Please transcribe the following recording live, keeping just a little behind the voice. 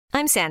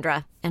I'm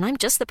Sandra, and I'm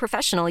just the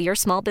professional your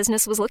small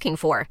business was looking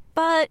for.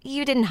 But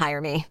you didn't hire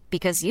me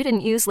because you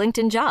didn't use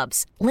LinkedIn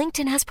Jobs.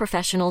 LinkedIn has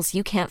professionals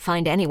you can't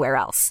find anywhere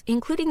else,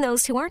 including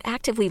those who aren't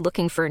actively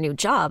looking for a new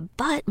job,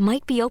 but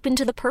might be open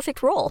to the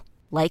perfect role,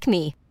 like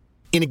me.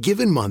 In a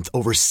given month,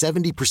 over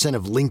 70%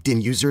 of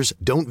LinkedIn users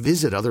don't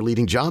visit other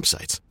leading job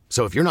sites.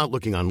 So if you're not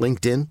looking on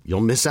LinkedIn,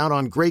 you'll miss out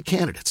on great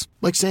candidates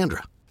like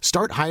Sandra.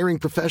 Start hiring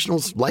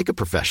professionals like a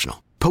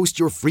professional. Post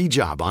your free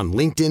job on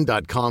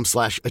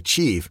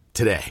linkedin.com/achieve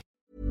today.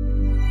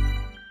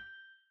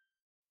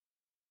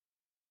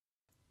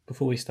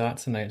 Before we start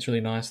tonight, it's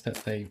really nice that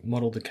they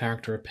modelled the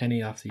character of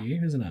Penny after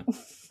you, isn't it?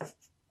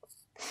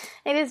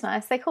 It is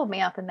nice. They called me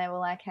up and they were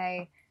like,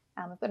 hey,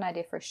 I've got an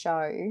idea for a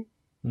show.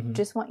 Mm-hmm.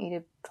 Just want you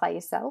to play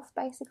yourself,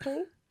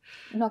 basically.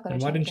 I'm not going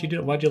to. Why didn't you do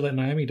it? Why'd you let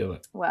Naomi do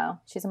it?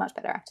 Well, she's a much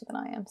better actor than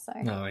I am, so.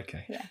 Oh,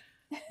 okay. Yeah.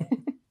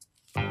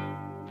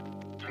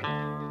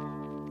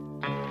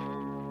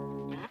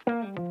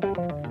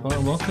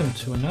 Well, welcome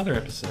to another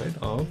episode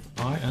of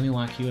I Only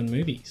Like You in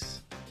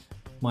Movies.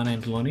 My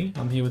name's Lonnie.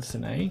 I'm here with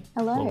Sine.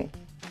 Hello. Well,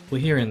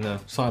 we're here in the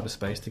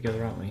cyberspace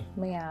together, aren't we?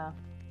 We are.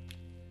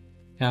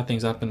 How are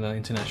things up in the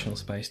International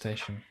Space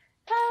Station?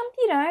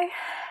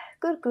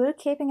 Good.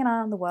 Keeping an eye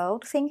on the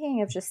world.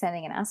 Thinking of just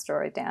sending an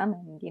asteroid down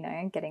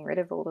and, getting rid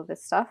of all of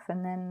this stuff,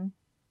 and then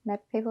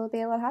maybe people would be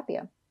a lot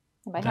happier.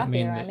 And by Does that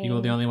mean that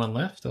you're the only one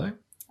left, though?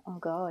 Oh,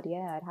 God,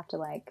 yeah. I'd have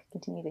to,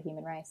 continue the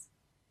human race.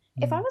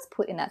 If I was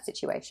put in that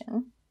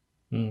situation,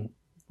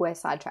 we're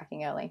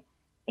sidetracking early.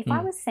 If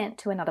I was sent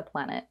to another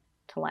planet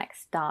to,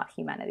 start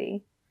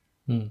humanity,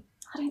 I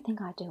don't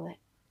think I'd do it.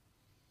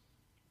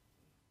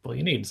 Well,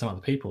 you need some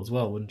other people as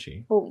well, wouldn't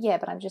you? Well, yeah,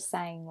 but I'm just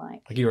saying,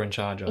 Like you were in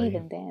charge, are you?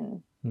 even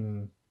then.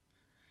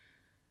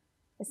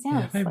 It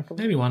Yeah, sounds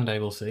maybe one day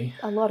we'll see.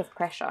 a lot of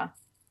pressure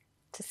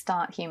to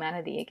start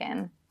humanity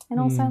again. And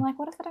also,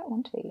 what if I don't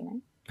want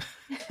to,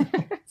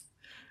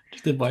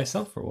 Just live by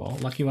yourself for a while,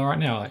 like you are right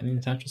now in the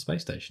International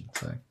Space Station.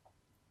 So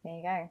There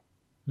you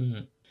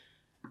go.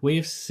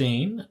 We've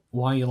seen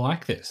Why You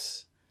Like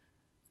This.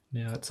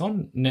 Now, it's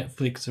on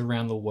Netflix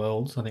around the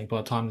world, I think, by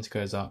the time this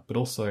goes up, but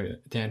also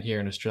down here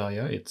in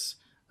Australia, it's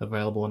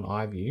available on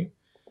iView.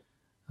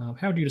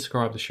 How would you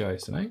describe the show,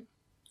 Sine?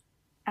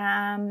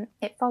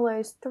 It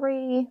follows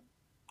 3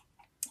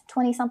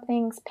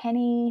 20-somethings,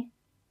 Penny,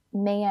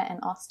 Mia, and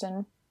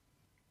Austin,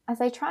 as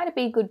they try to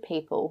be good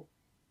people,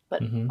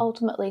 but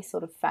ultimately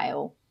sort of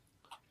fail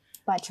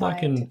by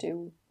trying to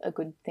do a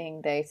good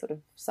thing. They sort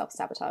of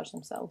self-sabotage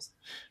themselves.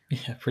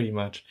 Yeah, pretty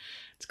much.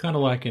 It's kind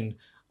of like an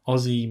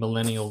Aussie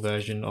millennial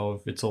version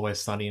of It's Always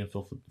Sunny in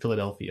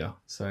Philadelphia.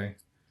 So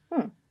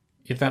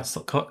if that's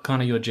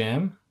kind of your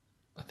jam,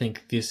 I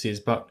think this is,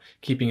 but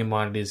keeping in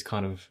mind it is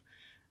kind of,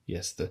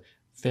 yes, the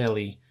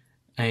fairly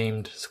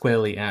aimed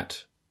squarely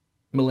at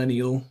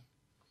millennial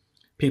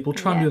people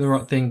trying to do the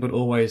right thing but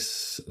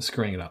always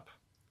screwing it up.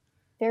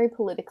 Very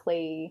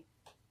politically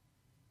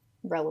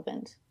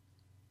relevant.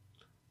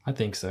 I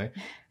think so.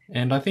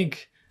 And I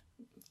think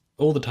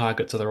all the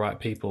targets are the right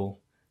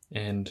people,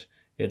 and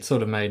it's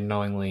sort of made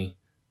knowingly.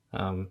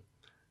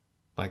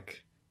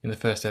 Like in the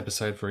first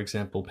episode, for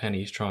example,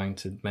 Penny's trying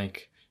to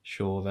make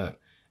sure that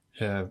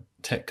her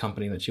tech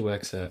company that she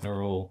works at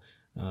are all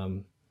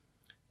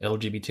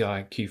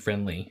LGBTIQ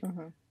friendly,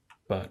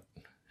 but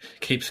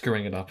keep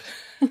screwing it up.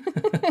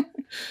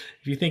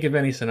 If you think of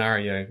any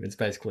scenario, it's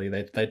basically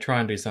they try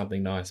and do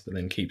something nice, but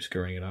then keep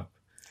screwing it up.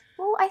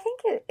 Well, I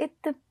think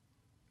the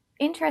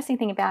interesting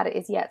thing about it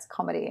is, it's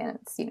comedy and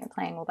it's,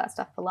 playing all that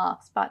stuff for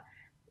laughs, but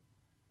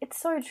it's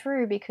so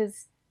true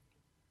because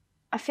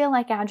I feel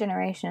like our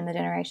generation and the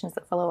generations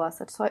that follow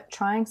us are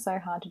trying so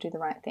hard to do the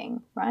right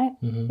thing, right?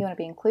 You want to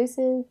be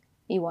inclusive,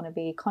 you want to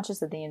be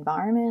conscious of the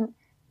environment,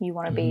 you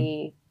want to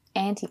be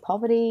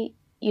anti-poverty,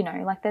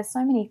 there's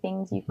so many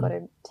things you've got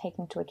to take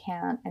into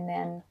account, and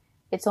then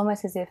it's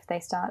almost as if they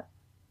start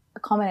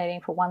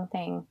accommodating for one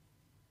thing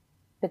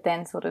but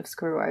then sort of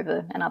screw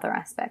over another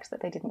aspect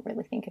that they didn't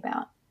really think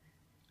about.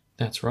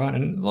 That's right.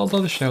 And a lot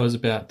of the show is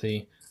about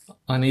the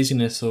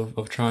uneasiness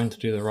of trying to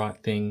do the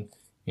right thing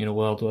in a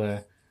world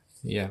where,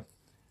 the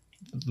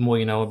more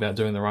you know about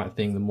doing the right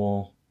thing, the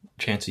more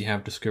chance you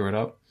have to screw it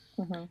up.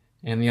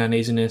 And the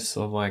uneasiness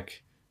of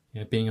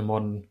being a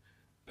modern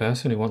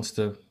person who wants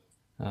to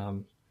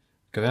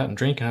go out and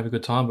drink and have a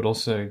good time, but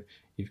also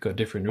you've got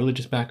different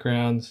religious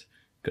backgrounds,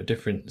 got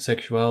different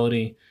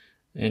sexuality,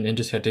 and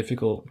just how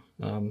difficult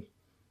doing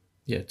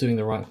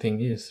the right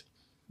thing is.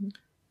 A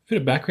bit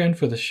of background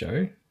for the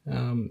show.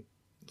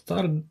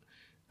 Started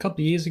a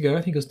couple of years ago,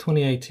 I think it was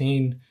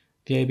 2018,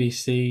 the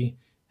ABC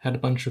had a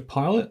bunch of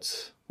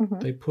pilots.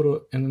 They put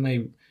it, and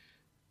then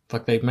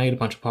they made a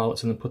bunch of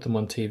pilots and then put them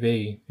on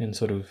TV and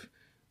sort of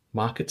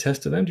market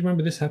tested them. Do you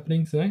remember this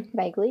happening today?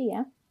 Vaguely,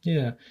 yeah.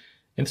 Yeah,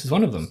 and this is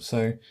one of them.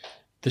 So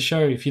the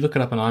show, if you look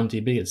it up on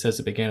IMDb, it says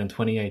it began in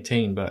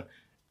 2018, but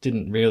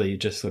didn't really,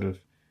 just sort of,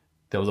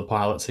 there was a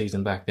pilot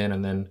season back then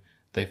and then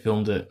they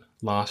filmed it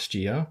last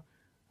year.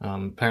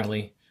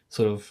 Apparently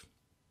sort of,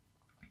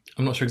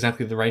 I'm not sure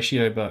exactly the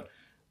ratio, but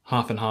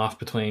half and half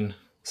between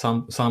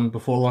some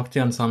before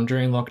lockdown, some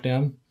during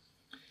lockdown.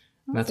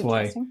 And that's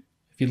why if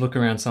you look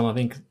around some, I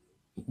think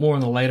more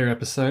in the later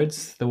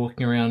episodes, they're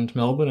walking around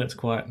Melbourne. It's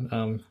quite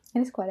it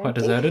is quite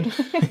deserted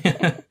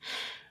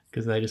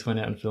because they just went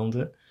out and filmed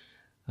it.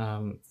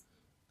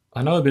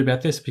 I know a bit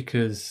about this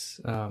because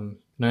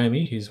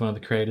Naomi, who's one of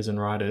the creators and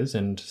writers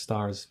and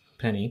stars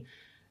Penny,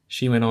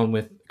 she went on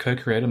with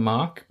co-creator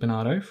Mark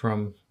Bernardo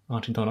from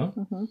Auntie Donna,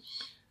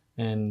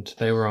 and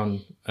they were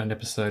on an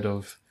episode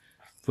of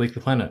The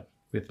Weekly Planet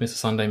with Mr.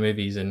 Sunday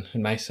Movies and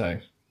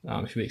Meso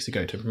a few weeks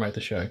ago to promote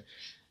the show.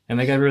 And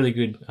they gave a really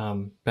good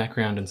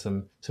background and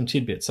some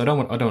tidbits. So I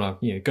don't want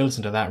to go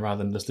listen to that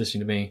rather than just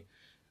listening to me,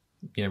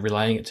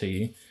 relaying it to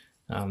you.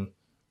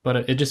 But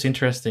it's just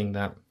interesting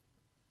that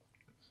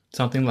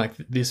something like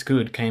this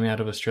good came out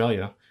of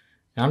Australia.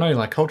 And I know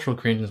like cultural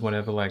cringe and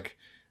whatever, like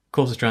of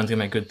course Australians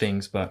gonna make good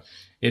things, but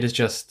it is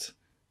just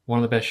one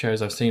of the best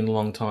shows I've seen in a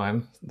long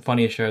time, the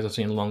funniest shows I've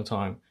seen in a long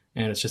time,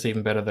 and it's just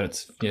even better that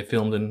it's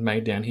filmed and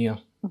made down here.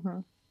 Mm-hmm.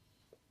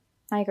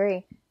 I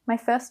agree. My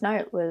first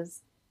note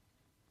was,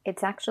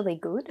 it's actually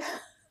good,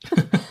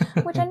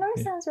 which I know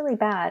sounds really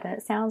bad, and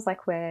it sounds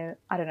like we're,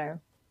 I don't know,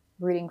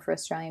 rooting for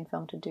Australian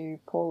film to do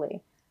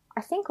poorly.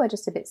 I think we're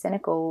just a bit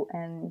cynical,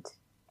 and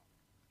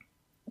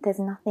there's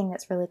nothing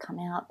that's really come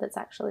out that's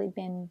actually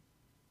been...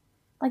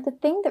 Like, the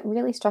thing that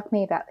really struck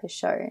me about this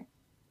show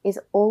is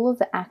all of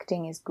the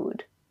acting is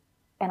good.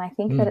 And I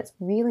think that it's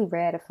really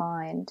rare to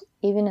find,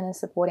 even in the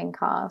supporting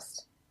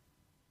cast,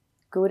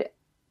 good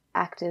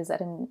actors at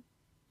an,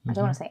 I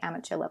don't want to say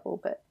amateur level,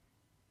 but,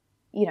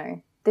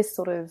 this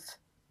sort of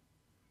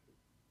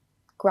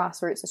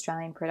grassroots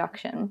Australian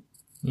production.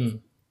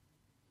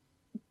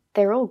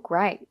 They're all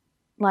great.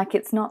 Like,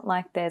 it's not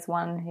like there's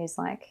one who's,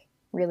 like,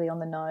 really on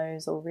the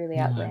nose or really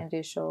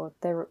outlandish, or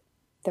they're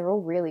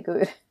all really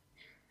good.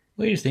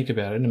 Well, you just think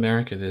about it. In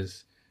America,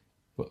 there's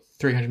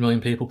 300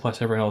 million people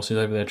plus everyone else who's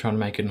over there trying to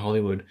make it in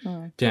Hollywood.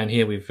 Down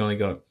here, we've only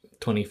got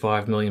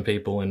 25 million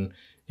people, and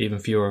even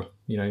fewer,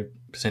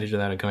 percentage of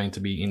that are going to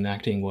be in the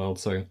acting world.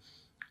 So,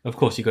 of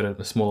course, you've got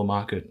a smaller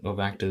market of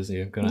actors.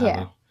 You're going to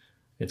have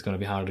it's going to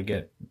be harder to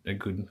get a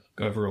good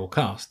overall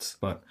cast.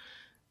 But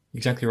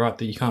exactly right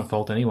that you can't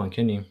fault anyone,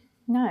 can you?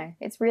 No,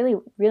 it's really,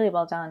 really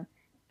well done.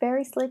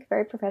 Very slick,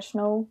 very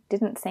professional.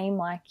 Didn't seem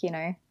like,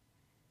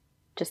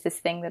 just this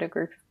thing that a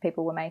group of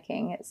people were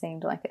making. It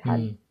seemed like it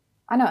had,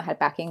 I know it had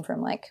backing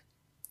from like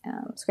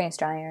Screen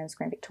Australia and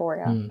Screen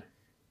Victoria.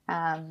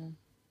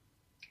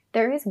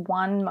 There is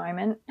one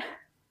moment,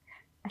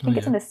 I think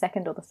it's in the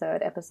second or the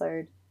third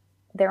episode,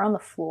 they're on the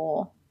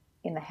floor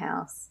in the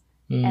house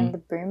and the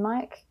boom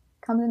mic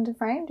comes into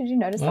frame. Did you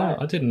notice that?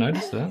 I didn't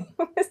notice that.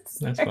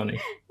 That's funny.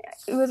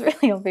 It was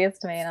really obvious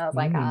to me, and I was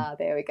like,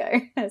 there we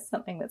go. There's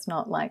something that's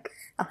not like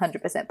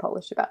 100%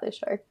 polished about this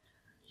show.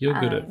 You're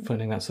good at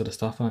finding that sort of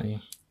stuff, aren't you?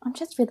 I'm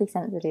just really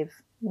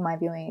sensitive in my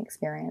viewing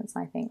experience,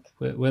 I think.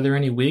 Were there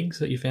any wigs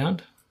that you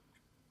found?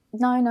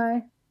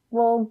 No.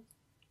 Well,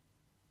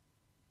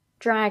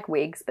 drag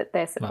wigs, but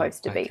they're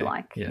supposed to be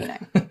like,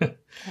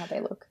 how they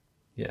look.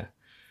 Yeah.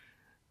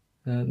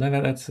 No,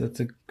 that's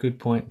a good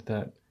point,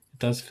 that it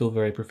does feel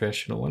very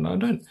professional. And I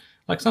don't...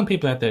 Like, some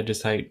people out there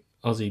just hate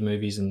Aussie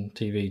movies and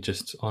TV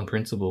just on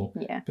principle.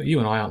 Yeah. But you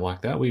and I aren't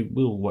like that.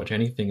 We'll watch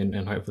anything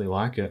and hopefully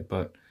like it,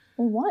 but...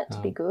 We want it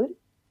to be good.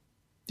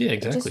 Yeah,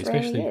 exactly. It just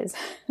rarely is.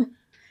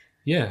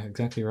 Yeah,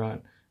 exactly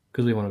right.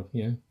 Because we want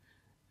to,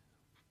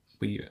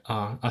 we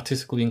are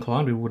artistically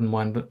inclined. We wouldn't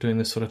mind doing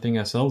this sort of thing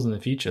ourselves in the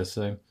future.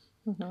 So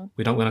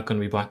we're not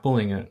going to be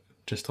blackballing it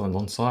just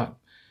on site.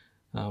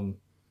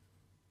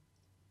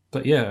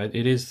 But yeah,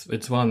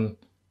 it's one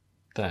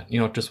that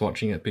you're not just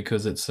watching it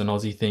because it's an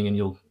Aussie thing and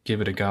you'll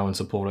give it a go and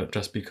support it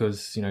just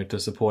because, to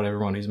support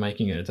everyone who's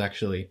making it.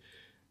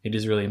 It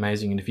is really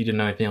amazing. And if you didn't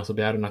know anything else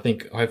about it, and I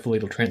think hopefully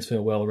it'll transfer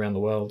well around the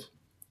world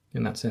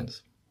in that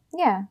sense.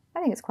 Yeah,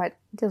 I think it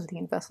deals with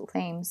universal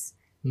themes.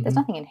 There's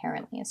nothing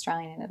inherently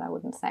Australian in it, I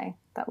wouldn't say,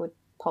 that would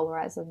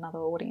polarise another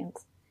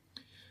audience.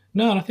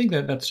 No, and I think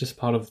that's just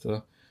part of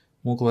the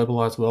more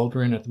globalised world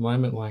we're in at the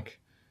moment. Like,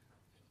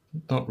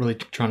 not really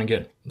trying to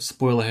get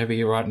spoiler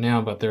heavy right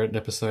now, but there are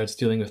episodes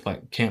dealing with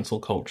like cancel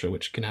culture,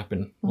 which can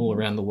happen all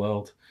around the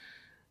world.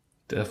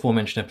 The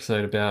aforementioned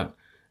episode about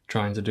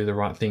trying to do the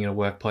right thing in a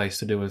workplace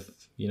to do with,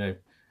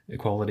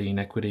 equality and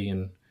equity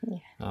and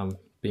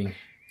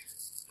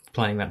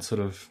playing that sort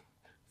of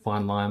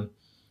fine line.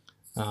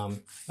 I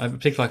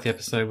particularly like the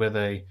episode where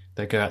they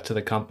go out to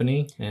the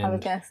company and... I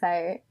was going to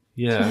say...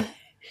 Yeah.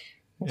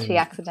 She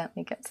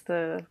accidentally gets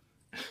the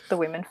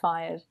women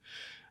fired.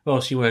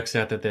 Well, she works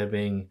out that they're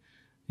being...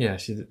 Yeah,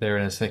 they're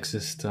in a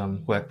sexist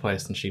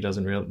workplace and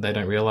they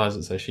don't realise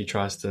it, so she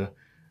tries to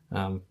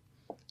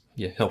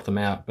help them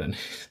out, but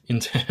in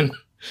turn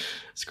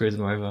screws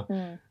them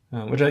over.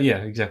 Which,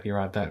 exactly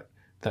right.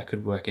 That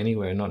could work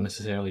anywhere, not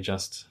necessarily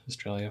just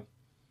Australia.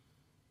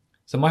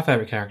 So my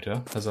favourite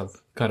character, as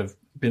I've kind of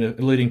been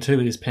alluding to,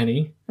 is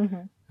Penny.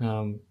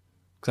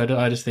 Because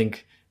I just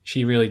think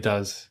she really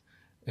does...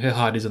 Her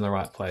heart is in the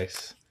right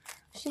place.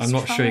 I'm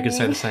not sure you could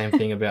say the same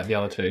thing about the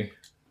other two.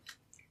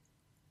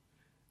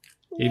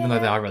 Even though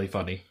they are really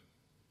funny.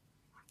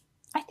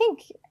 I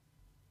think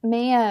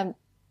Mia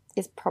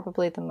is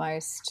probably the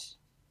most...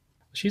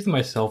 She's the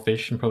most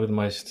selfish and probably the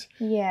most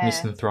Yeah.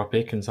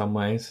 misanthropic in some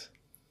ways.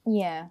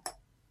 Yeah.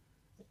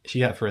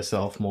 She out for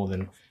herself more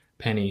than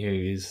Penny, who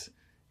is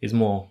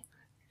more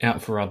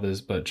out for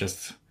others, but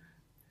just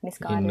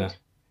Misguided. in a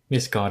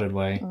misguided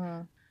way.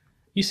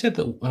 You said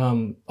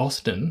that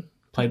Austin,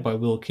 played by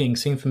Will King,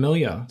 seemed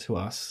familiar to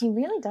us. He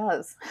really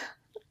does.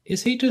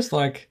 Is he just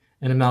like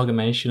an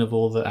amalgamation of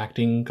all the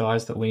acting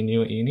guys that we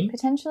knew at uni?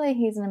 Potentially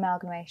he's an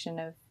amalgamation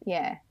of,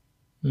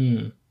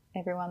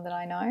 everyone that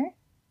I know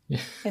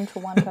into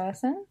one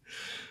person.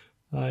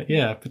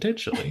 Yeah,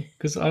 potentially.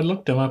 Because I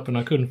looked him up and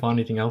I couldn't find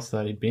anything else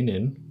that he'd been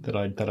in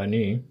that I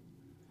knew.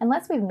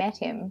 Unless we've met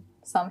him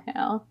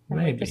somehow.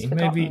 And we've just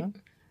Maybe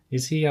forgotten.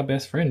 is he our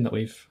best friend that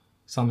we've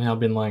somehow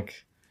been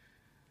like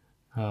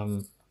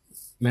Men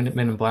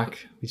in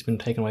Black? He's been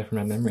taken away from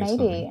our memories.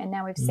 Maybe, and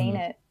now we've seen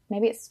it.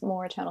 Maybe it's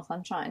more Eternal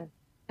Sunshine,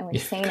 and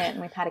we've seen it,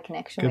 and we've had a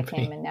connection with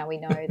him, and now we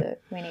know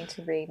that we need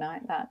to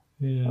reignite that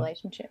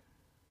relationship.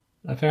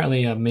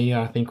 Apparently,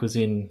 Mia, I think, was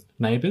in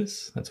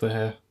Neighbours. That's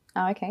where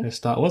her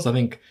start was. I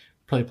think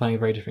probably playing a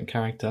very different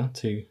character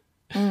to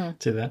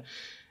that.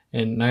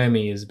 And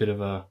Naomi is a bit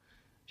of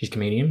she's a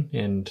comedian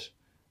and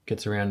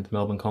gets around the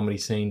Melbourne comedy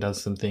scene,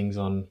 does some things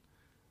on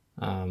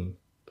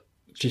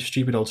just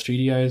Stupid Old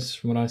Studios,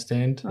 from what I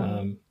understand.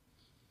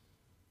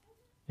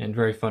 And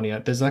very funny.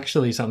 There's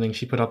actually something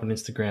she put up on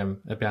Instagram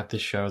about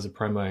this show as a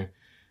promo,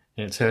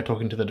 and it's her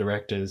talking to the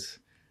directors,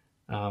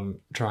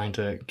 trying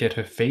to get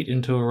her feet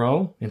into a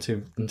role,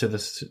 into the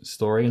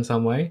story in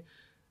some way,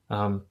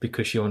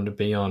 because she wanted to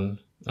be on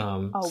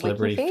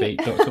Celebrity Feet.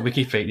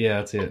 WikiFeet, yeah,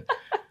 that's it.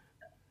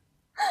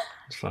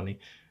 It's funny.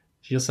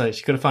 She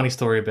got a funny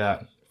story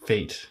about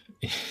feet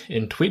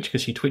in Twitch,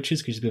 because she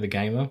twitches because she's a bit of a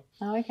gamer.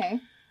 Oh, okay.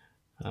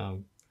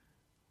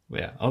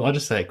 Yeah, I'll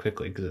just say it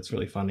quickly because it's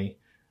really funny.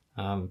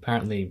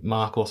 Apparently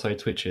Mark also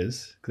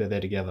twitches because they're there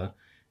together,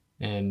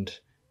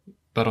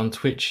 but on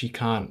Twitch you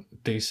can't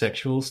do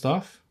sexual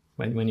stuff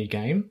when you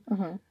game,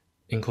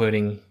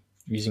 including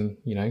using,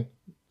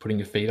 putting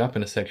your feet up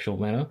in a sexual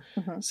manner.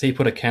 So he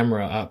put a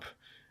camera up,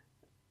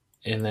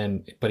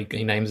 but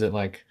he names it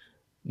like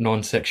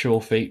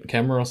non-sexual feet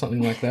camera or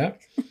something like that.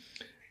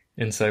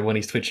 And so when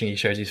he's twitching, he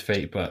shows his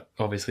feet, but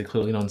obviously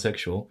clearly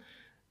non-sexual.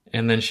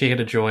 And then she had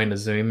to join a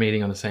Zoom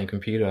meeting on the same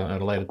computer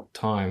at a later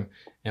time.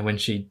 And when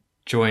she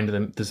joined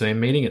the Zoom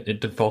meeting, it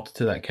defaulted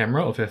to that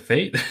camera of her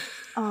feet.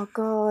 Oh,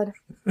 God.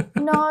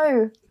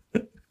 No.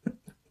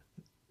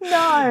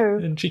 No.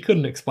 And she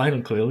couldn't explain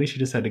it clearly. She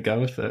just had to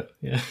go with it.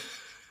 Yeah.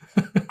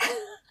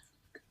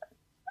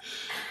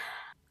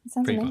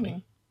 Sounds Pretty amazing.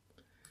 funny.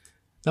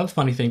 Another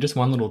funny thing, just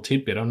one little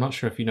tidbit. I'm not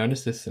sure if you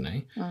noticed this,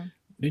 Sine.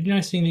 Did you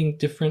notice anything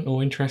different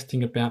or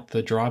interesting about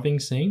the driving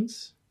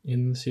scenes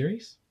in the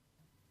series?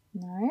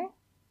 No,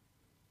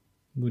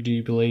 Would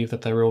you believe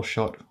that they were all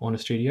shot on a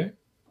studio?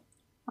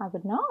 I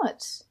would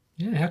not.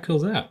 Yeah, how cool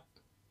is that?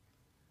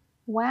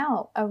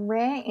 Wow, a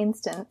rare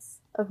instance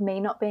of me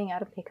not being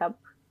able to pick up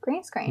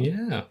green screen.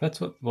 Yeah, that's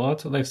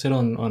what they've said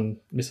on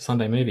Mr.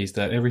 Sunday Movies,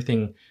 that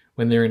everything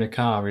when they're in a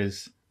car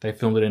is they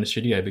filmed it in a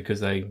studio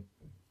because I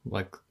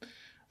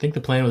think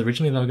the plan was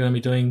originally they were going to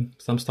be doing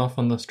some stuff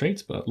on the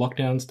streets, but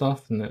lockdown and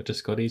stuff, and it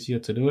just got easier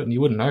to do it, and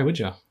you wouldn't know, would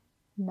you?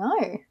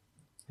 No.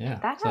 Yeah.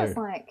 That has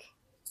my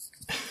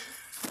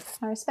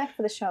respect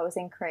for the show has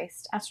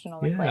increased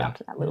astronomically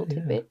after that little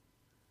tidbit.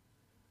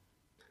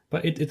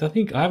 But I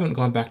think I haven't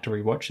gone back to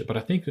rewatch it, but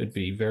I think it would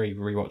be very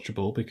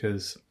rewatchable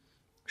because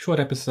short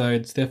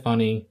episodes, they're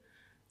funny,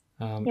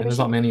 and there's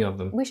not many of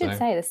them. We should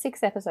say the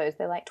 6 episodes,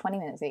 they're like 20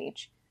 minutes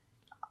each.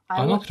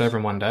 I knocked it over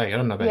in one day. I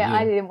don't know about you. Yeah,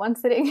 I did in one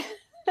sitting.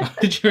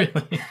 Did you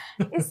really?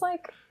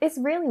 It's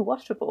really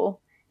watchable.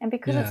 And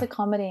because it's a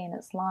comedy and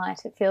it's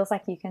light, it feels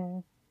like you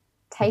can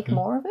take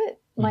more of it.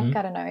 Like,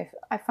 I don't know,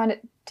 I find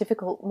it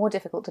more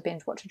difficult to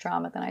binge watch a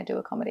drama than I do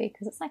a comedy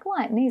because it's like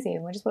light and easy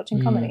and we're just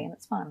watching comedy and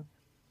it's fun.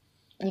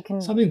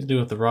 Something to do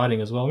with the writing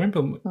as well.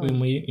 Remember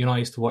when you and I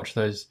used to watch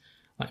those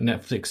like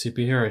Netflix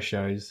superhero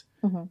shows,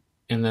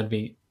 and there'd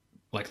be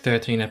like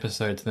 13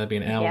 episodes and they'd be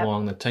an hour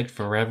long, they'd take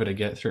forever to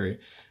get through.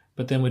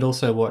 But then we'd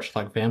also watch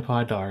like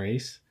Vampire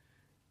Diaries,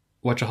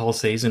 watch a whole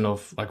season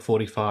of like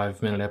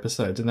 45-minute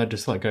episodes, and they'd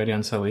just like go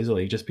down so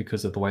easily just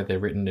because of the way they're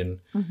written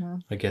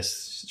and I guess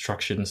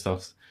structured and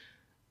stuff.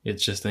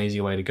 It's just an easy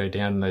way to go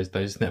down, and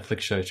those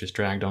Netflix shows just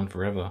dragged on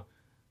forever.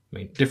 I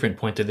mean, different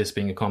point to this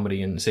being a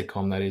comedy and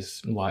sitcom that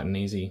is light and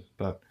easy,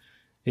 but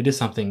it is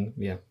something,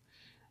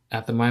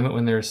 at the moment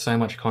when there is so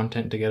much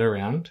content to get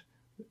around,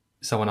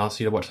 someone asks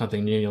you to watch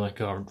something new, you're like,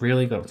 oh,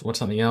 really? Got to watch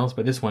something else?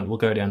 But this one will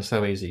go down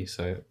so easy,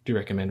 so I do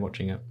recommend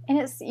watching it.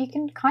 And you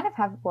can kind of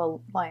have,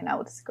 well, Lane, I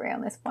will disagree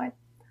on this point.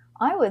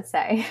 I would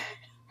say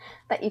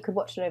that you could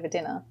watch it over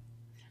dinner.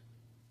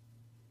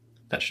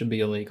 That should be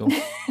illegal.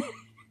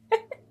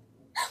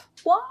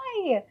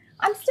 Why?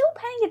 I'm still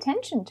paying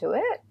attention to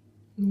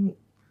it.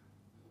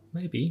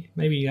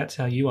 Maybe that's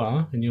how you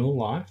are in your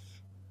life.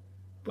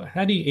 But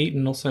how do you eat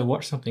and also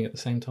watch something at the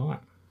same time?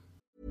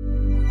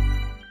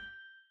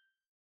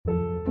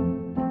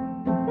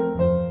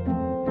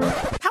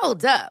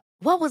 Hold up.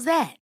 What was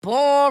that?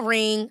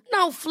 Boring.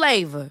 No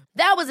flavor.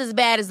 That was as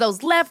bad as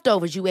those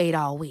leftovers you ate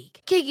all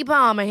week. Keke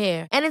Palmer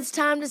here, and it's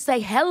time to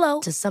say hello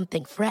to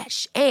something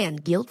fresh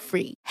and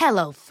guilt-free.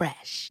 Hello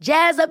Fresh.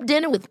 Jazz up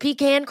dinner with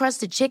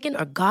pecan-crusted chicken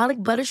or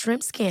garlic butter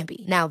shrimp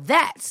scampi. Now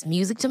that's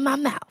music to my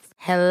mouth.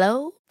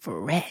 Hello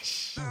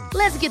Fresh.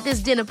 Let's get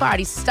this dinner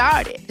party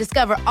started.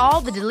 Discover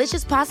all the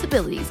delicious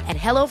possibilities at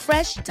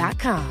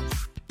hellofresh.com.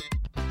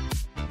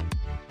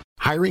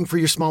 Hiring for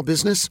your small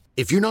business?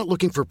 If you're not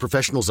looking for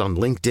professionals on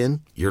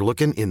LinkedIn, you're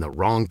looking in the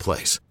wrong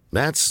place.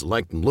 That's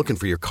like looking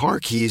for your car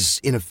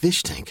keys in a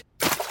fish tank.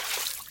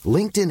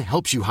 LinkedIn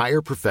helps you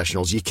hire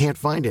professionals you can't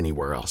find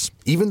anywhere else,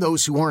 even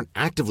those who aren't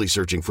actively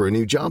searching for a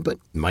new job but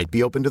might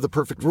be open to the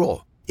perfect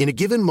role. In a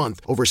given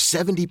month, over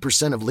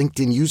 70% of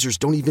LinkedIn users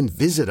don't even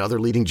visit other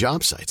leading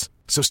job sites.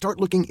 So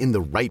start looking in the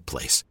right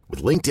place.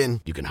 With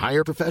LinkedIn, you can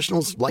hire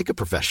professionals like a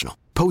professional.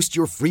 Post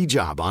your free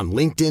job on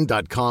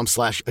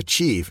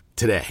linkedin.com/achieve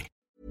today.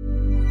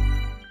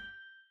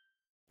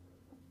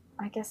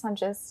 I guess I'm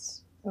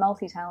just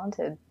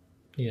multi-talented.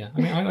 Yeah,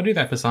 I mean, I do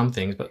that for some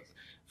things, but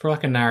for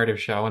like a narrative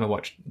show, I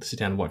want to sit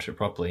down and watch it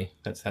properly.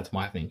 That's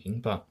my thinking.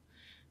 But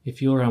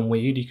if you're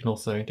weird, you can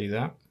also do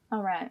that.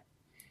 All right.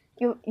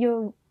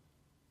 You're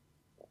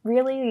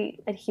really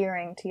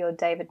adhering to your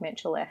David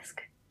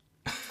Mitchell-esque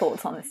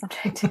thoughts on this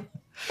subject.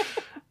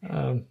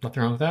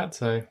 Nothing wrong with that.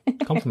 So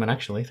compliment,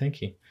 actually.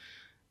 Thank you.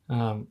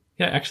 Yeah,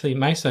 actually,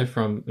 Meso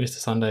from Mr.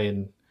 Sunday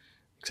and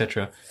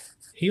etc.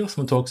 He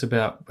often talks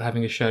about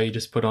having a show you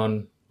just put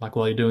on like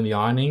while you're doing the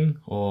ironing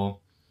or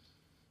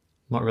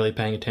not really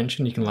paying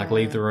attention. You can like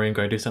leave the room,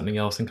 go do something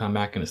else, and come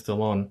back and it's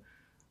still on.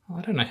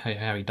 I don't know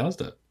how he does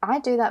that. I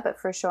do that, but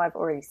for a show I've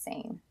already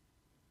seen.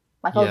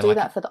 Like I'll do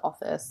that for The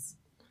Office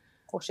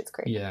or Schitt's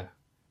Creek. Yeah,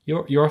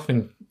 you're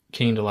often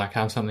keen to like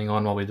have something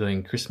on while we're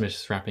doing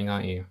Christmas wrapping,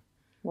 aren't you?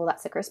 Well,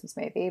 that's a Christmas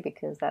movie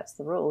because that's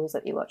the rule, is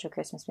that you watch a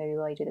Christmas movie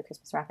while you do the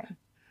Christmas wrapping.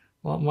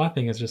 Well, my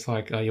thing is just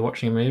like, are you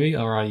watching a movie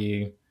or are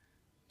you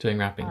doing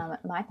wrapping?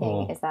 My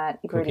thing is that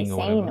you've already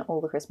seen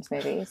all the Christmas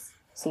movies,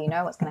 so you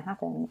know what's going to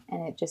happen,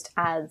 and it just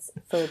adds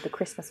for the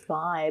Christmas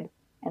vibe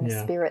and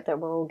the spirit that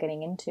we're all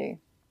getting into.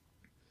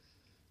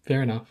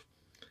 Fair enough.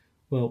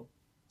 Well,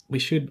 we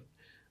should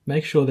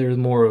make sure there is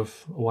more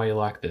of a way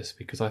like this,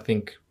 because I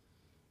think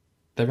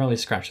they've only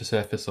scratched the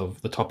surface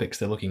of the topics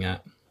they're looking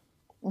at.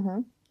 Mm-hmm.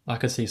 I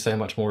could see so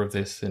much more of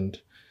this,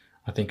 and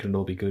I think it'll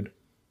all be good.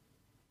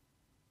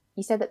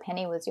 You said that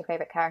Penny was your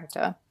favourite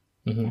character.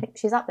 Mm-hmm. I think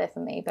she's up there for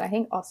me, but I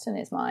think Austin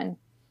is mine.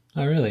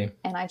 Oh, really?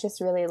 And I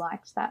just really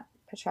liked that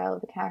portrayal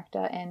of the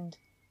character, and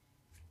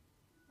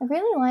I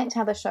really liked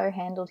how the show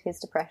handled his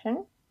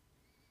depression.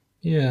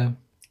 Yeah.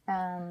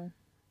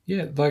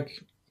 Yeah,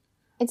 like...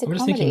 It's a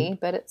comedy,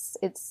 but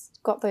it's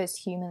got those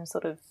human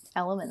sort of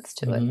elements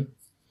to it.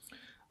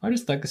 I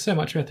just like there's so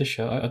much about this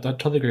show. I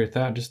totally agree with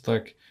that. Just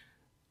like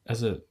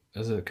as a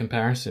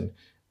comparison,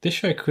 this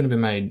show couldn't have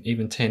been made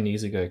even 10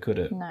 years ago, could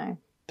it? No.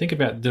 Think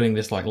about doing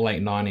this like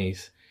late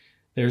 90s.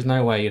 There's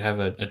no way you'd have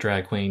a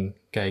drag queen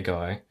gay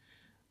guy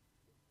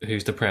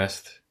who's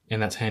depressed,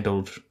 and that's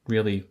handled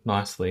really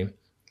nicely.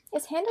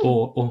 It's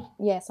handled... Or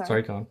yeah, sorry.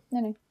 Sorry, go on.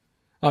 No.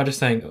 Oh, just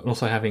saying,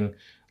 also having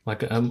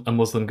like a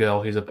Muslim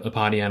girl who's a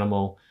party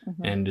animal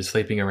and is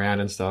sleeping around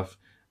and stuff,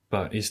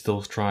 but is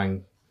still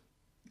trying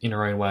in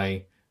her own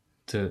way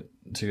to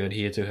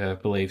adhere to her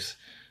beliefs.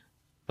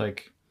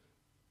 Like,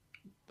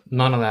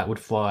 none of that would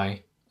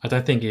fly. I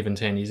don't think even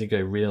 10 years ago,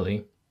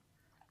 really.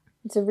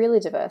 It's a really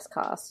diverse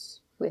cast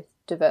with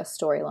diverse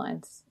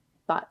storylines,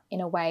 but in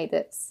a way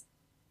that's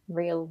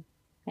real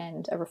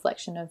and a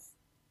reflection of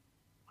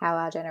how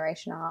our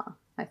generation are,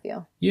 I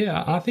feel.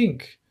 Yeah, I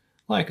think,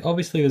 like,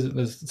 obviously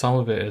there's some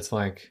of it, it's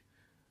like,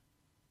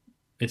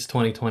 it's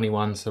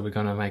 2021, so we're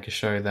going to make a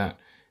show that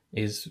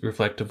is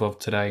reflective of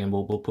today, and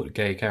we'll put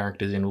gay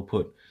characters in, we'll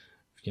put,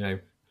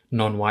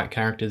 non-white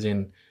characters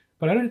in.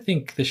 But I don't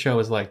think the show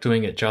is, like,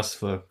 doing it just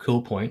for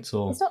cool points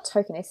or... It's not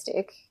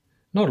tokenistic.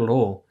 Not at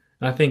all.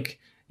 And I think,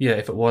 yeah,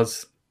 if it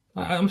was...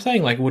 I'm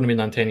saying, like, it wouldn't have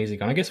been done 10 years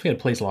ago. And I guess we had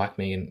Please Like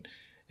Me and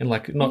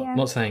like,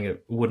 not saying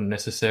it wouldn't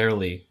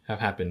necessarily have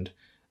happened,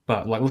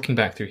 but, like, looking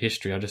back through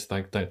history, I just,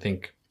 like, don't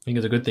think... I think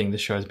it's a good thing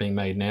this show is being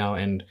made now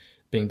and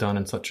being done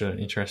in such an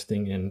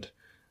interesting and,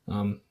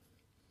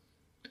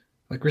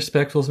 like,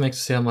 respectful makes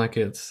it sound like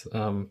it's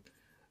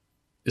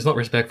not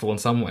respectful in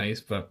some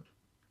ways, but...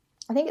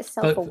 I think it's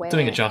self-aware.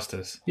 Doing it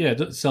justice. Yeah,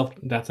 that's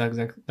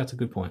a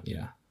good point,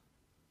 yeah.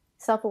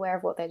 Self-aware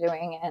of what they're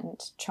doing and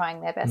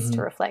trying their best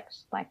to reflect,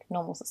 like,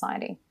 normal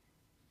society.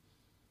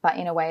 But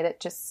in a way that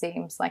just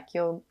seems like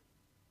you're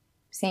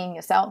seeing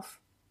yourself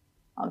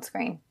on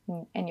screen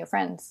and your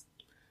friends.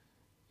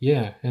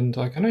 Yeah, and,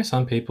 like, I know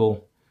some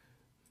people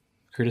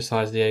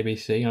criticise the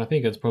ABC, and I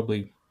think it's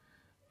probably,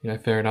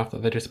 fair enough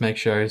that they just make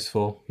shows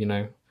for,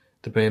 the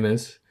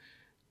boomers.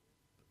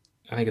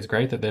 I think it's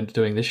great that they're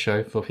doing this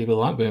show for people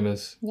who aren't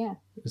boomers. Yeah.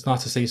 It's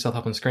nice to see yourself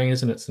up on screen,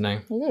 isn't it,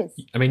 Sinead? It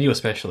is. I mean, you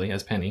especially,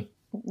 as Penny.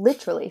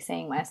 Literally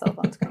seeing myself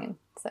on screen,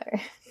 so...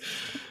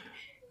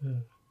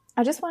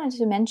 I just wanted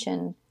to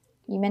mention,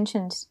 you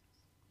mentioned,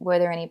 were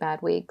there any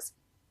bad wigs?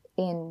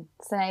 in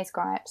Sinead's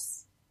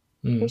Gripes.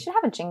 We should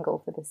have a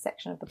jingle for this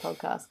section of the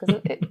podcast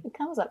because it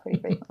comes up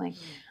pretty frequently.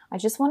 I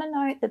just want to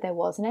note that there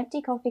was an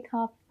empty coffee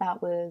cup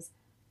that was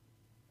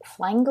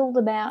flangled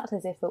about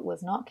as if it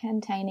was not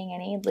containing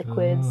any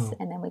liquids,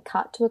 and then we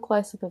cut to a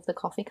close-up of the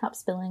coffee cup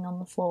spilling on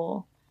the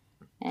floor.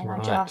 And Right.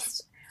 I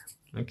just...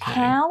 Okay.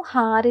 How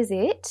hard is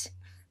it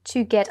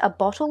to get a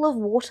bottle of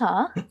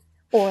water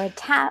or a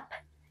tap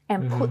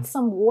and put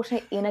some water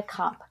in a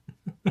cup?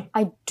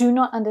 I do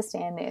not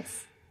understand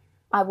this.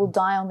 I will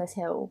die on this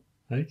hill.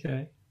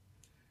 Okay.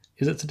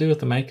 Is it to do with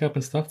the makeup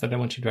and stuff? They don't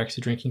want you to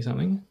actually drinking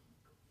something?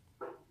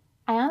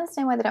 I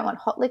understand why they don't want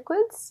hot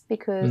liquids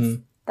because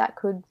that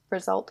could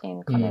result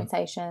in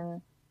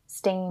condensation.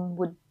 Steam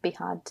would be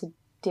hard to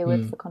deal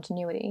with for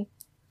continuity.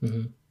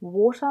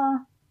 Water,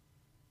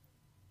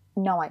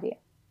 no idea.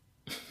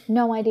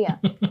 No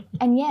idea.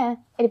 And yeah,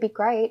 it'd be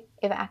great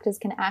if actors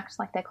can act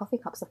like their coffee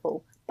cups are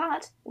full.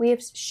 But we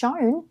have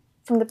shown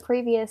from the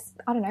previous,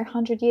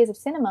 100 years of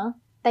cinema,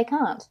 they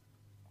can't.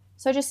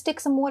 So just stick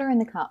some water in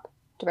the cup,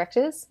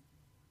 directors.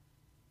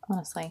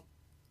 Honestly.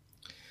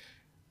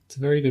 It's a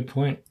very good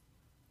point.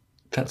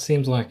 That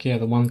seems like, the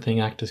one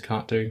thing actors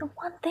can't do. The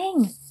one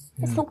thing.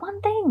 It's the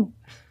one thing.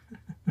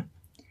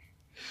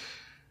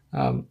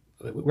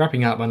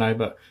 Wrapping up, I know,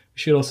 but we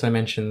should also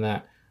mention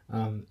that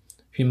Humaira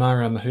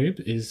Mahoob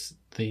is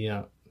the,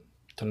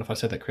 don't know if I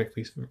said that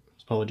correctly,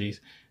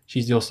 apologies.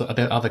 She's also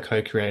the other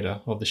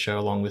co-creator of the show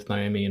along with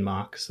Naomi and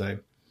Mark. So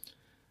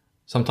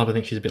sometimes I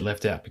think she's a bit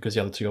left out because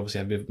the other two obviously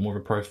have a bit more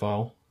of a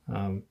profile.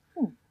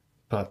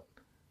 But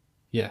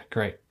yeah,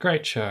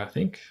 great show, I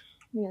think.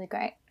 Really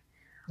great.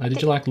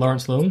 Did you like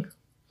Lawrence Leung?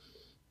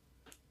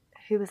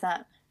 Who was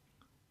that?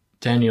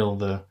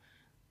 Daniel,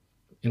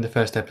 in the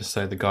first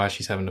episode, the guy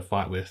she's having to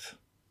fight with.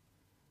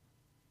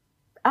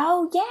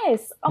 Oh,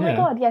 yes. Oh, my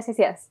God. Yes.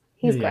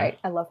 He's Yeah. great.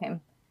 I love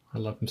him. I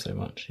love him so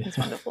much. He's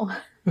wonderful.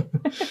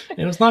 And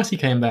it was nice he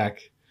came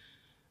back.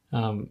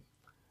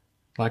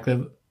 Like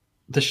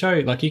the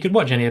show, like you could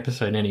watch any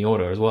episode in any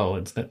order as well.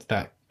 It's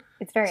that.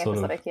 It's very sort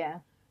of- episodic, yeah.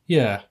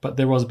 Yeah, but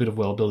there was a bit of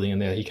world building in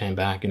there. He came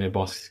back, and her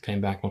boss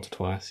came back once or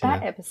twice.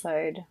 That Yeah,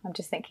 episode, I'm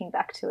just thinking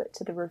back to it,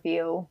 to the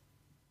reveal,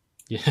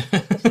 yeah.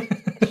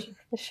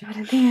 the shot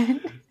at the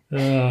end.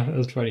 It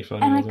was pretty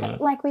funny, And wasn't it?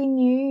 like we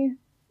knew,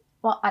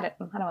 well, I don't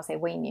want to say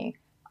we knew.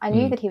 I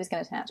knew that he was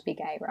going to turn out to be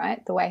gay,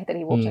 right? The way that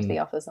he walked into the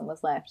office and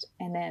was left.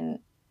 And then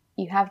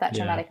you have that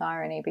dramatic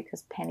irony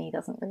because Penny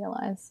doesn't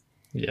realise.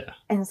 Yeah.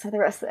 And so the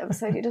rest of the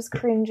episode, you're just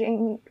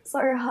cringing so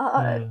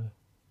hard.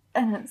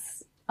 And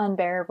it's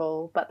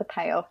unbearable, but the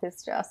payoff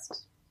is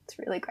just, it's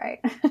really great.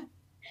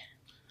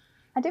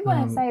 I did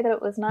want to say that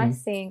it was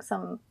nice seeing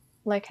some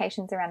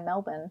locations around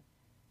Melbourne.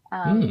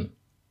 And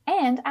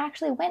I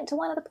actually went to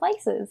one of the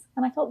places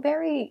and I felt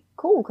very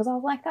cool because I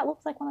was like, that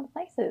looks like one of the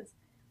places.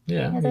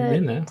 Yeah, you've There's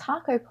been a there.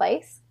 taco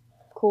place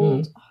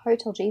called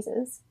Hotel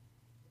Jesus,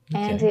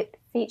 and it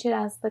featured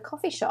as the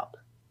coffee shop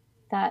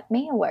that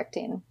Mia worked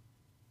in,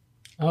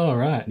 Oh,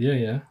 right.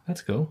 Yeah.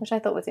 That's cool. which I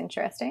thought was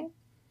interesting.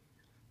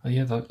 Oh,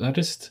 yeah,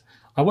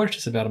 I watched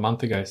this about a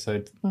month ago, so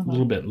it's a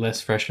little bit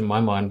less fresh in my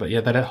mind. But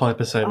yeah, that whole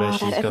episode where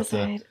she's that got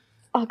episode.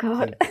 Oh,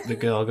 God. the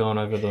girl going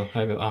over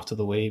after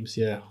the weebs.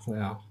 Yeah,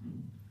 wow.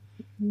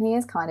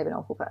 Mia's kind of an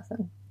awful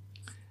person.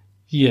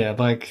 Yeah,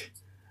 like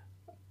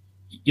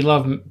you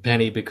love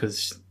Penny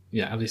because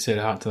as you said,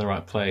 her heart's in the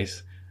right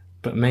place.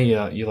 But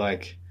Mia, you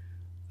like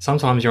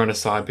sometimes you're on her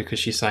side because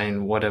she's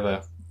saying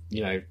whatever,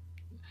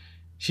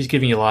 she's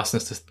giving you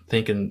license to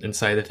think and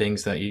say the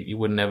things that you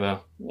would never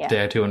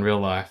dare to in real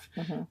life.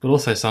 But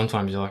also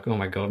sometimes you're like, oh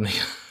my God,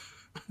 Mia.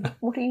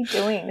 What are you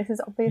doing? This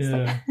is obviously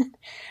Yeah.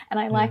 And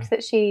I liked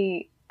that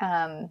she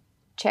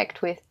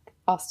checked with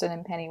Austin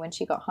and Penny when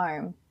she got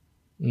home.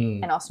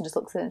 And Austin just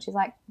looks at it and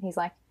he's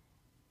like,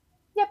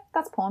 yep,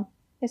 that's porn.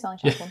 It's only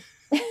child porn.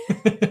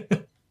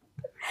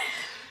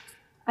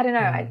 I don't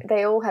know.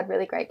 They all had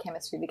really great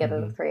chemistry together,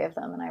 the three of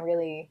them, and I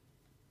really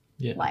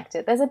liked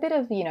it. There's a bit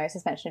of,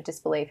 suspension of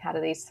disbelief. How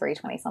do these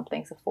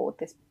 20-somethings afford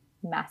this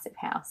massive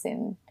house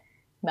in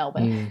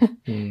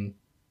Melbourne?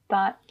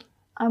 But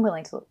I'm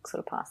willing to look sort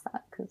of past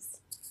that because...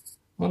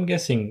 Well, I'm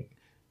guessing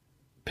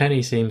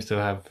Penny seems to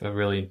have a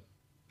really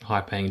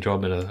high-paying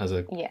job as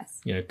a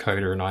Yes.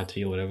 coder in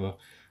IT or whatever.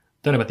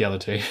 Don't know about the other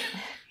two.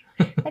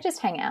 They just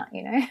hang out,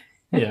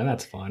 Yeah,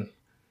 that's fine.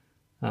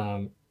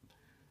 I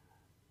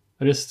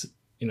just,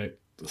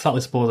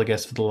 slightly spoiled, I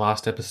guess, for the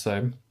last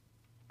episode,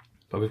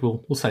 but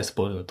we'll say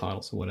spoiler in the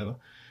titles or whatever.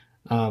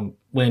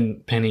 When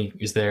Penny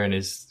is there and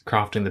is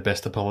crafting the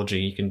best apology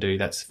you can do,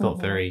 that's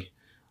felt very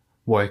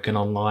woke and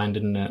online,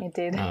 didn't it? It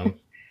did. And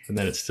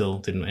then it still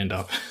didn't end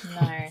up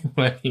No.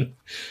 working,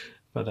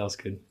 but that was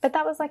good. But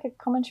that was like a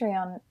commentary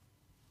on,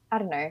 I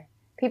don't know,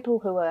 people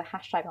who are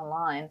hashtag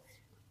online.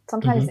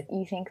 Sometimes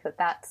you think that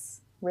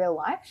that's real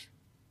life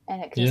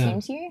and it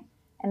consumes you.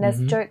 And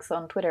there's jokes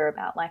on Twitter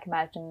about, like,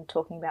 imagine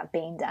talking about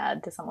Bean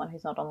Dad to someone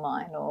who's not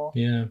online,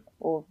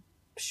 or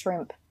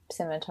Shrimp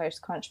Cinnamon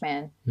Toast Crunch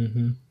Man.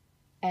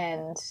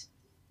 And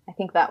I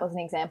think that was an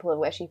example of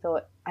where she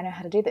thought, I know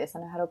how to do this, I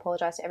know how to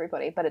apologise to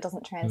everybody, but it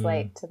doesn't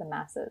translate to the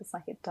masses.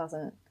 Like, it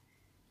doesn't.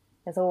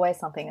 There's always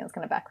something that's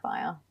going to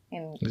backfire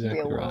in the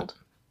real world.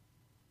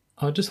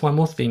 Oh, just one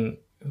more thing.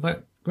 If I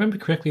remember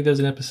correctly, there's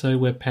an episode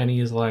where Penny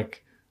is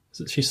like,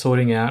 she's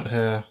sorting out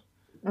her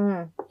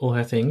all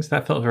her things.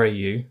 That felt very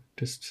you.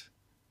 Just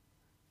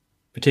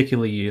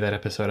particularly you, that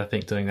episode, I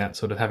think, doing that,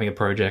 sort of having a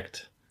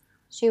project.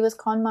 She was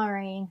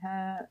KonMariing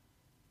her...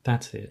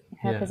 That's it.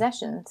 Her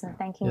possessions and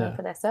thanking them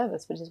for their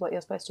service, which is what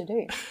you're supposed to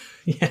do.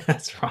 Yeah,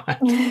 that's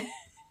right.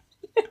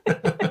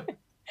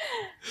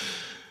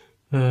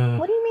 What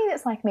do you mean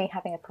it's like me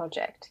having a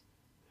project?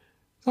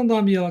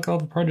 Sometimes you're like, I'll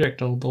have a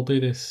project, I'll do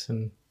this.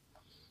 And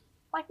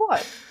like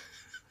what?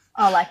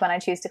 Oh, like when I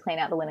choose to clean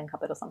out the linen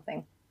cupboard or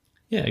something.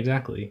 Yeah,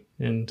 exactly.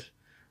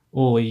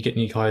 Or you get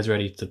new clothes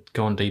ready to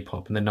go on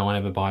Depop and then no one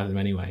ever buys them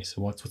anyway,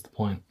 so what's the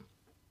point?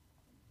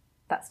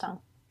 That's done.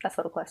 That's a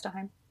little close to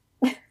home.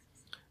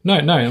 No,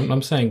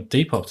 I'm saying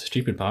Depop's the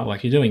stupid part.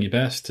 Like, you're doing your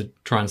best to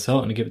try and sell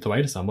it and give it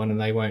away to someone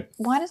and they won't.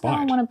 Why does no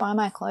one want to buy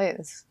my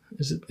clothes?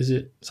 Is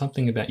it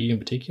something about you in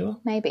particular?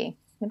 Maybe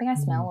I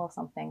smell or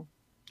something.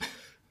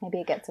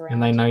 Maybe it gets around.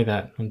 And they know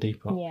that on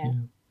Depop. Yeah.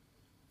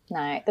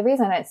 No, the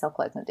reason I don't sell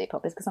clothes on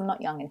Depop is because I'm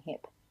not young and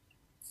hip.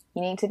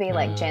 You need to be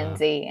like Gen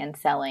Z and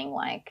selling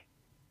like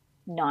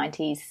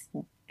 90s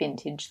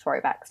vintage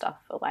throwback stuff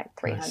for like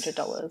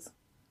 $300.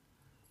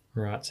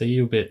 Right, so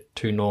you're a bit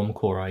too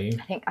normcore, are you?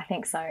 I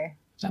think so.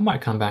 That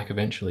might come back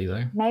eventually,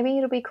 though. Maybe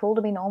it'll be cool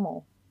to be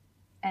normal.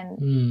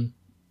 And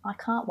I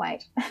can't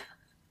wait.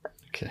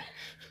 Okay.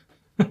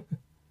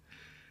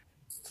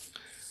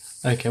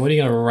 Okay, what are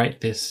you going to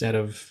rate this out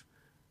of...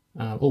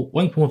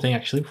 one more thing,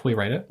 actually, before we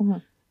rate it. Mm-hmm.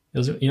 It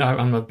was,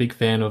 I'm a big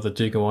fan of the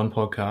Do Go On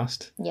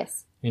podcast.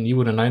 Yes. And you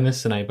would have known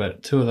this, Danae,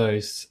 but two of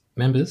those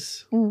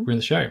members were in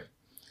the show.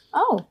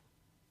 Oh.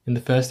 In the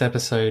first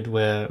episode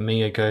where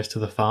Mia goes to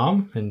the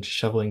farm and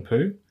shoveling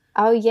poo.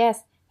 Oh,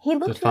 yes. He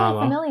looked really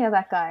familiar,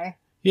 that guy.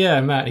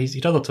 Yeah, Matt. He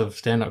does lots of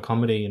stand-up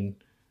comedy and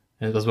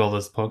as well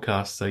as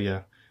podcasts. So,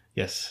 yeah.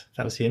 Yes,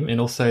 that was him. And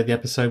also the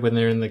episode when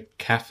they're in the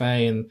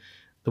cafe and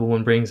the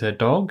woman brings her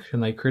dog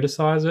and they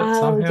criticise it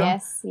somehow. Oh,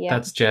 yes. Yeah.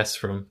 That's Jess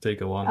from Do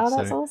Go On. Oh,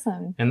 that's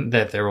awesome. And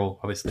they're all,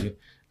 obviously,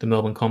 the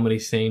Melbourne comedy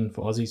scene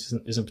for Aussies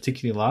isn't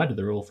particularly large.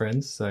 They're all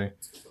friends. So,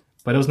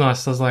 but it was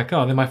nice. I was like,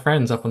 oh, they're my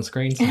friends up on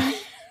screen. So.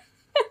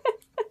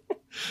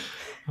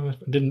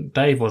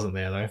 Dave wasn't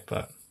there, though,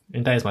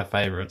 and Dave's my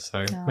favourite,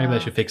 so maybe they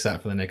should fix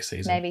that for the next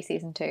season. Maybe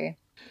season 2.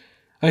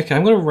 Okay,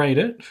 I'm going to rate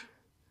it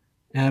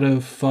out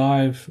of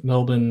 5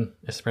 Melbourne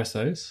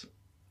espressos.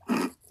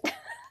 I'm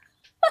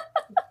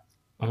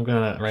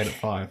going to rate it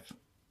 5.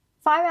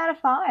 5 out of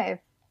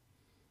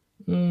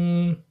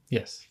 5?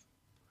 Yes.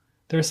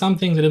 There are some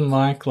things I didn't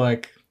like...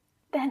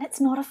 Then it's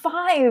not a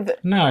 5.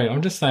 No,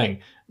 I'm just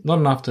saying, not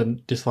enough to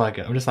dislike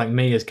it. I'm just like,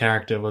 Mia's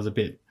character was a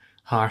bit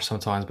harsh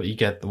sometimes, but you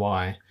get the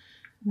why.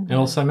 Mm-hmm. And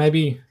also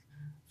I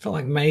felt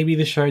like maybe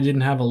the show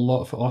didn't have a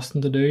lot for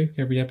Austin to do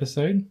every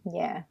episode.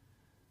 Yeah.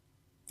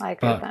 I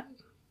agree with that.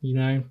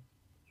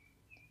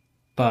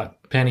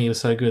 But Penny was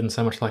so good and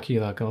so much like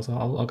you, I'll go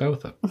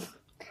with it.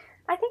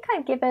 I think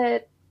I'd give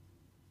it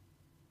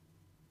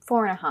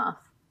 4.5.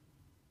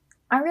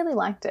 I really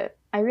liked it.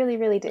 I really,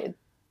 really did.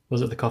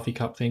 Was it the coffee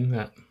cup thing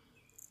that...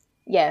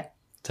 Yeah.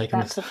 Taking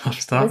a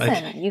half-star?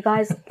 Listen, okay. You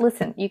guys,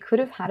 you could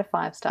have had a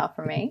 5-star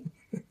from me.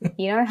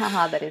 You know how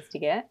hard that is to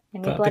get,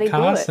 and you bloody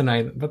blew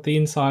it. But the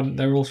inside,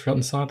 they were all shot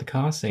inside the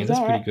car scene. That's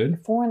pretty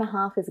good.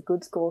 4.5 is a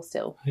good score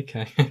still.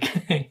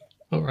 Okay.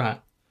 All right.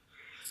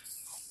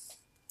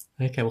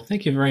 Okay, well,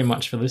 thank you very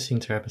much for listening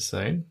to our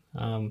episode.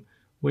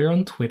 We're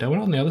on Twitter. We're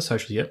not on the other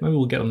socials yet. Maybe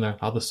we'll get on the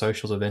other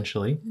socials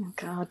eventually. Oh,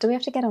 God. Do we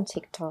have to get on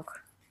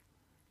TikTok?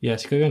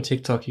 Yes, you go on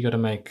TikTok. You got to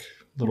make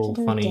little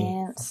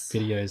funny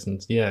videos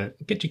and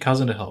get your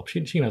cousin to help.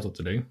 She knows what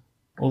to do.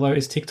 Although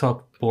is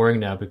TikTok boring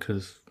now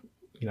because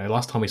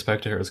last time we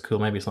spoke to her it was cool.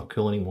 Maybe it's not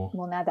cool anymore.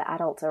 Well, now the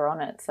adults are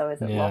on it, so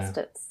has it lost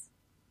its...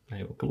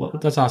 Maybe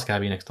let's ask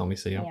Abby next time we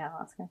see her. Yeah,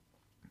 I'll ask her.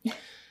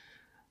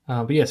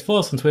 But yes, follow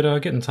us on Twitter,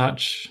 get in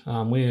touch.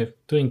 We're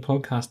doing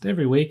podcasts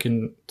every week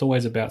and it's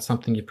always about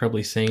something you've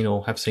probably seen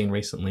or have seen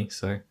recently.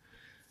 So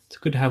it's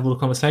good to have a little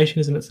conversation,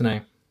 isn't it,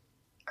 Danae?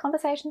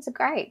 Conversations are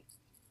great.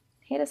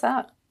 Hit us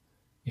up.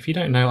 If you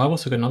don't know, I've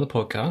also got another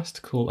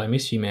podcast called I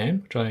Miss You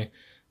Man, which I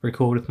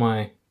record with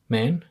my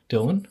man,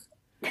 Dylan.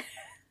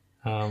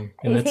 And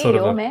is he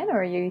your man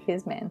or are you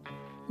his man?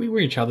 We're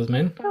each other's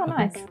men. Oh,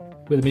 nice.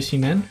 We're the Miss You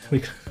Men,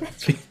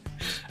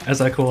 as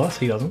I call us.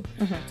 He doesn't.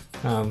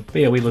 Mm-hmm. But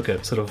yeah, we look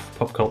at sort of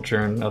pop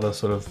culture and other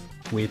sort of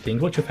weird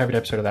things. What's your favourite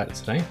episode of that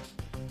today?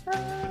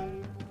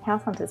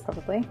 House Hunters,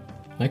 probably.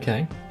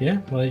 Okay.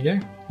 Yeah, well, there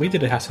you go. We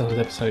did a House Hunters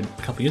episode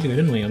a couple of years ago,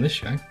 didn't we, on this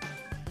show?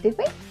 Did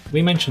we?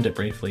 We mentioned it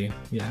briefly,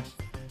 yeah.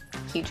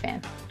 Huge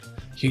fan.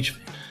 Huge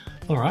fan.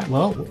 All right,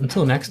 well,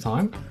 until next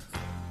time,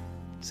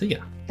 see ya.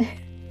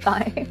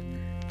 Bye.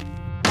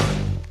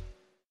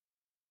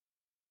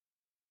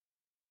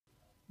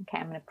 Okay,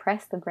 I'm going to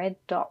press the red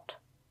dot.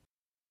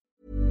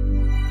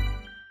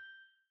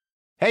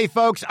 Hey,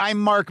 folks, I'm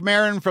Mark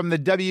Maron from the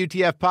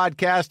WTF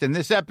Podcast, and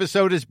this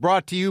episode is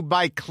brought to you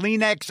by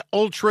Kleenex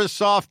Ultra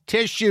Soft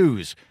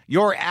Tissues,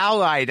 your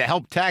ally to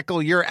help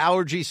tackle your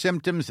allergy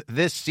symptoms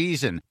this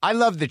season. I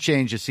love the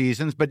change of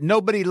seasons, but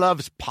nobody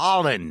loves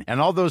pollen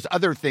and all those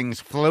other things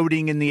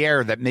floating in the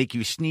air that make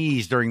you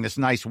sneeze during this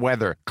nice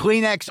weather.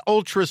 Kleenex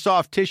Ultra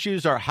Soft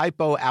Tissues are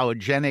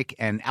hypoallergenic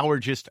and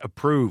allergist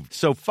approved,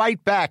 so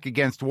fight back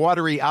against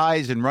watery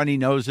eyes and runny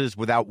noses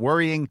without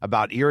worrying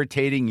about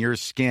irritating your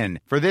skin.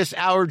 For this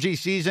allergy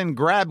season,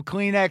 grab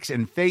Kleenex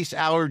and face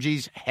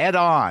allergies head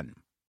on.